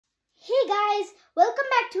Hey guys, welcome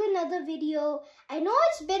back to another video. I know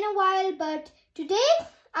it's been a while, but today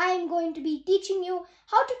I'm going to be teaching you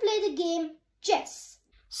how to play the game chess.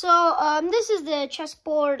 So this is the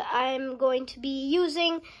chessboard I'm going to be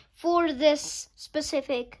using for this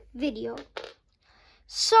specific video.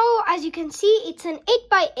 So as you can see, it's an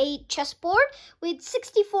 8x8 chessboard with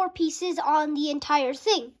 64 pieces on the entire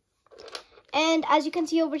thing. And as you can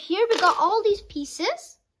see over here, we got all these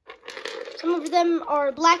pieces. Some of them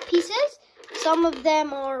are black pieces, some of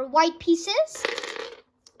them are white pieces,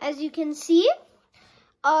 as you can see.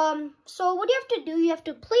 So what you have to do, you have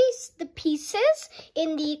to place the pieces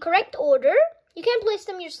in the correct order. You can't place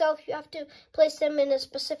them yourself, you have to place them in a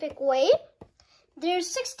specific way. There's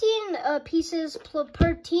 16 pieces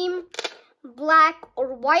per team, black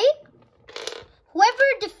or white. Whoever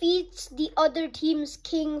defeats the other team's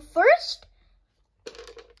king first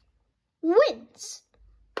wins.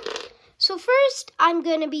 So first, I'm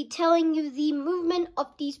going to be telling you the movement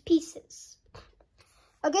of these pieces.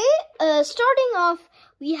 Okay, starting off,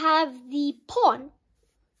 we have the pawn.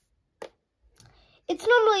 It's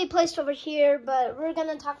normally placed over here, but we're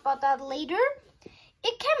going to talk about that later.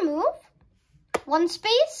 It can move one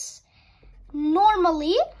space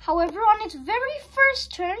normally. However, on its very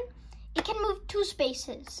first turn, it can move two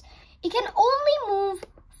spaces. It can only move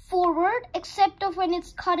forward except of when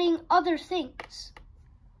it's cutting other things.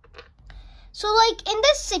 So like in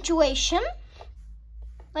this situation,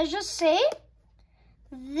 let's just say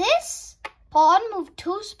this pawn moved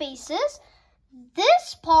two spaces,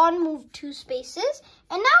 this pawn moved two spaces,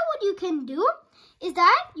 and now what you can do is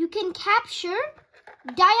that you can capture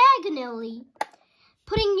diagonally,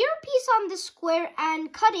 putting your piece on this square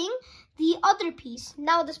and cutting the other piece.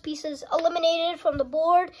 Now this piece is eliminated from the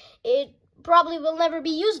board. It probably will never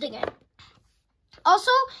be used again.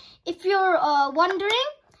 Also, if you're wondering,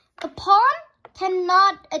 the pawn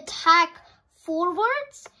cannot attack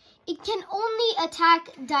forwards. It can only attack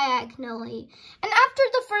diagonally. And after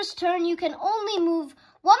the first turn, you can only move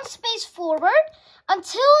one space forward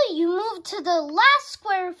until you move to the last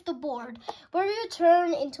square of the board, where you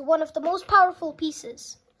turn into one of the most powerful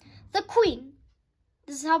pieces, the queen.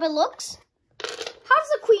 This is how it looks. How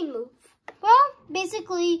does the queen move? Well,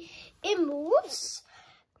 basically, it moves.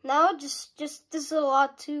 Now, just this is a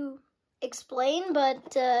lot to explain,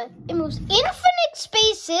 but it moves infinite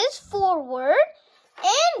spaces forward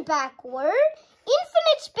and backward,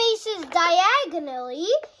 infinite spaces diagonally,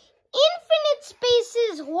 infinite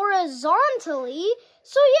spaces horizontally.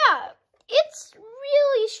 So yeah, it's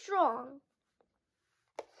really strong.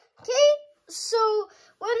 Okay, so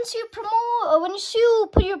once you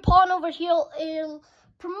put your pawn over here, it'll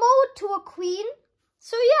promote to a queen.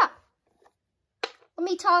 So yeah, let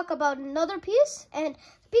me talk about another piece, and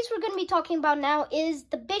the piece we're going to be talking about now is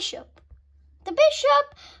the bishop. The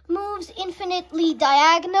bishop moves infinitely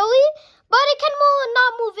diagonally, but it can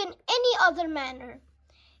not move in any other manner.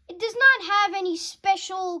 It does not have any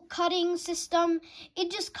special cutting system. It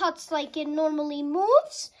just cuts like it normally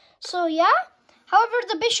moves. So yeah, however,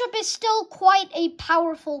 the bishop is still quite a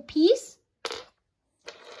powerful piece.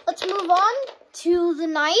 Let's move on to the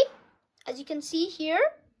knight, as you can see here.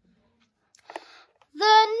 The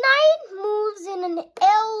knight moves in an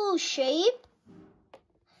L shape,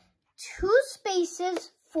 two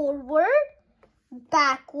spaces forward,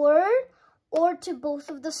 backward, or to both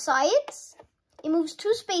of the sides. It moves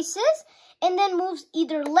two spaces and then moves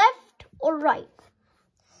either left or right.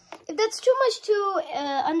 If that's too much to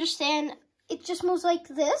understand, it just moves like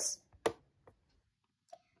this,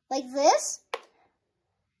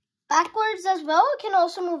 backwards as well. It can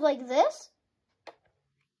also move like this,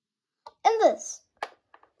 and this.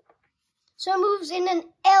 So it moves in an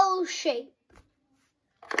L shape.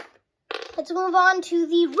 Let's move on to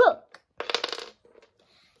the rook.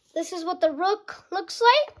 This is what the rook looks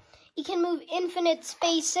like. It can move infinite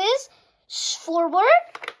spaces forward,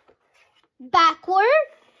 backward,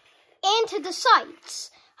 and to the sides.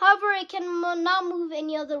 However, it can not move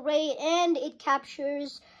any other way, and it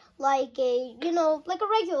captures like a, like a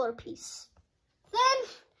regular piece. Then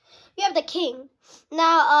we have the king.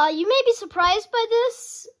 Now, you may be surprised by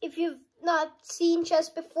this if you've not seen chess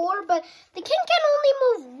before, but the king can only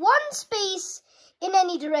move one space in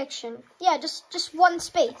any direction. Yeah, just one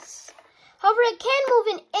space. However, it can move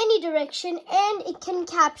in any direction, and it can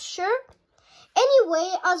capture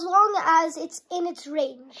anyway as long as it's in its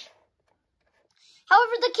range.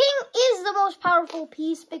 However, the king is the most powerful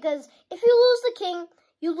piece, because if you lose the king,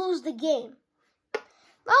 you lose the game.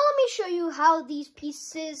 Now let me show you how these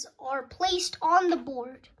pieces are placed on the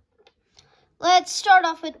board. Let's start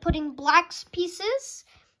off with putting black pieces.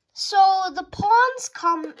 So the pawns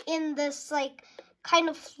come in this like kind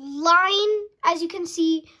of line, as you can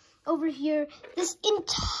see over here. This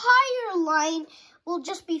entire line will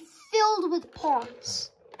just be filled with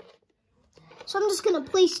pawns. So I'm just going to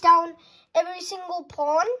place down every single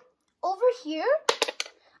pawn over here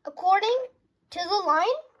according to the line.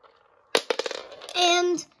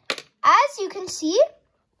 And as you can see,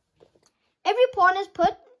 every pawn is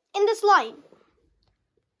put in this line.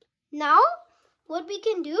 Now, what we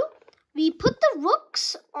can do, we put the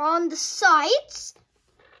rooks on the sides,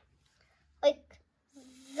 like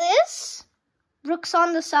this, rooks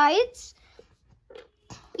on the sides.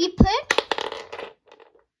 We put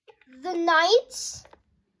the knights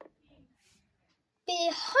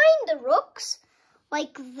behind the rooks,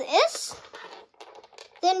 like this.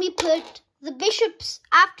 Then we put the bishops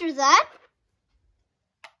after that.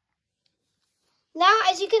 Now,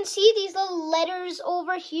 as you can see, these little letters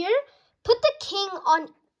over here, put the king on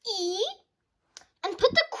E and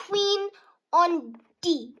put the queen on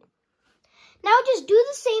D. Now, just do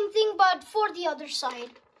the same thing, but for the other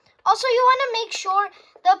side. Also, you want to make sure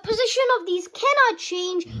the position of these cannot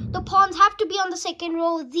change. The pawns have to be on the second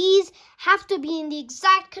row. These have to be in the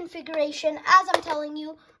exact configuration as I'm telling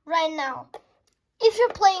you right now, if you're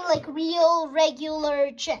playing like real,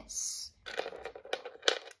 regular chess.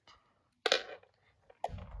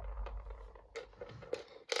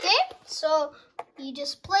 Okay, so you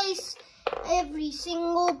just place every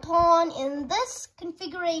single pawn in this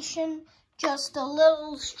configuration, just a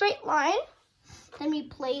little straight line. Then we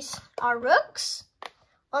place our rooks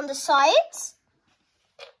on the sides,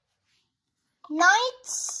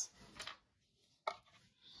 knights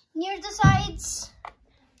near the sides,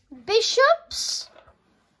 bishops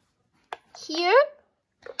here,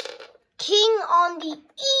 king on the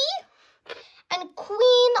E, and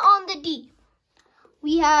queen on the D.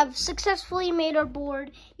 We have successfully made our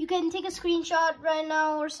board. You can take a screenshot right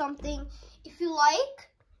now or something if you like.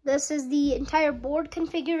 This is the entire board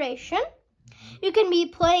configuration. You can be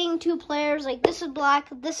playing two players, like this is black,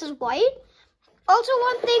 this is white. Also,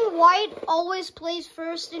 one thing, white always plays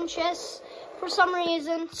first in chess for some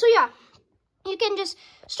reason. So yeah, you can just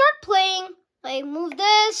start playing, like move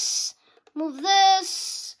this,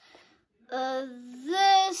 this.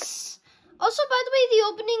 Also, by the way, the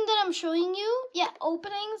opening that I'm showing you, yeah,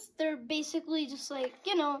 openings, they're basically just like,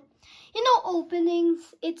 you know,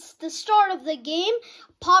 openings. It's the start of the game,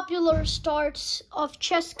 popular starts of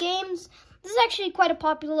chess games. This is actually quite a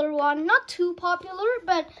popular one, not too popular,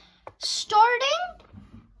 but starting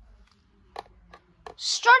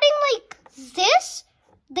like this,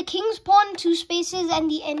 the king's pawn 2 spaces, and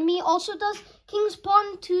the enemy also does king's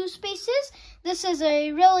pawn 2 spaces. This is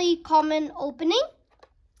a really common opening.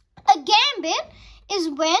 A gambit is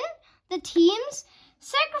when the teams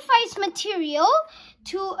sacrifice material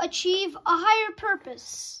to achieve a higher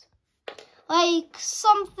purpose, like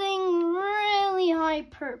something really high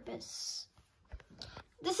purpose.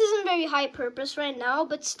 This isn't very high purpose right now,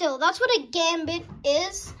 but still, that's what a gambit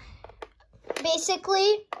is,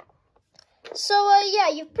 basically. So, yeah,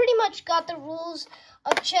 you've pretty much got the rules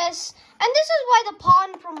of chess. And this is why the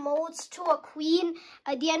pawn promotes to a queen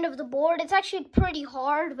at the end of the board. It's actually pretty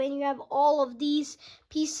hard when you have all of these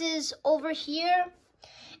pieces over here.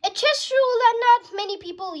 A chess rule that not many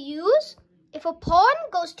people use: if a pawn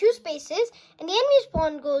goes 2 spaces and the enemy's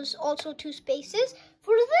pawn goes also 2 spaces,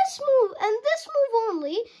 for this move and this move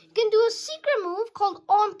only, you can do a secret move called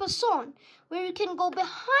en passant, where you can go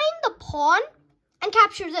behind the pawn and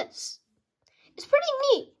capture this. It's pretty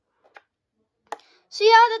neat. So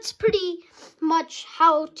yeah, that's pretty much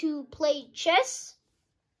how to play chess.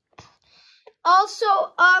 Also,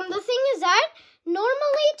 the thing is that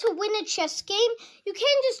normally to win a chess game, you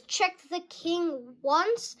can't just check the king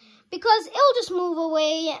once, because it'll just move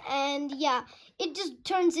away, and yeah, it just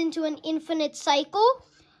turns into an infinite cycle.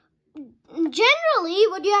 Generally,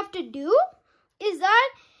 what you have to do is that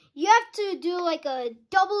you have to do like a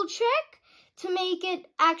double check to make it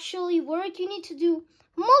actually work. You need to do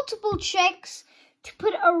multiple checks to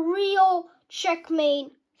put a real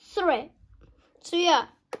checkmate threat. So yeah,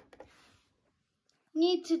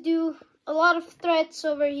 need to do a lot of threats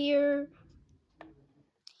over here.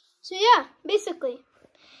 So yeah, basically,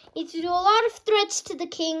 need to do a lot of threats to the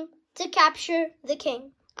king to capture the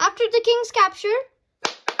king. After the king's capture,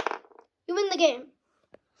 you win the game.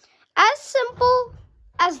 As simple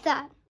as that.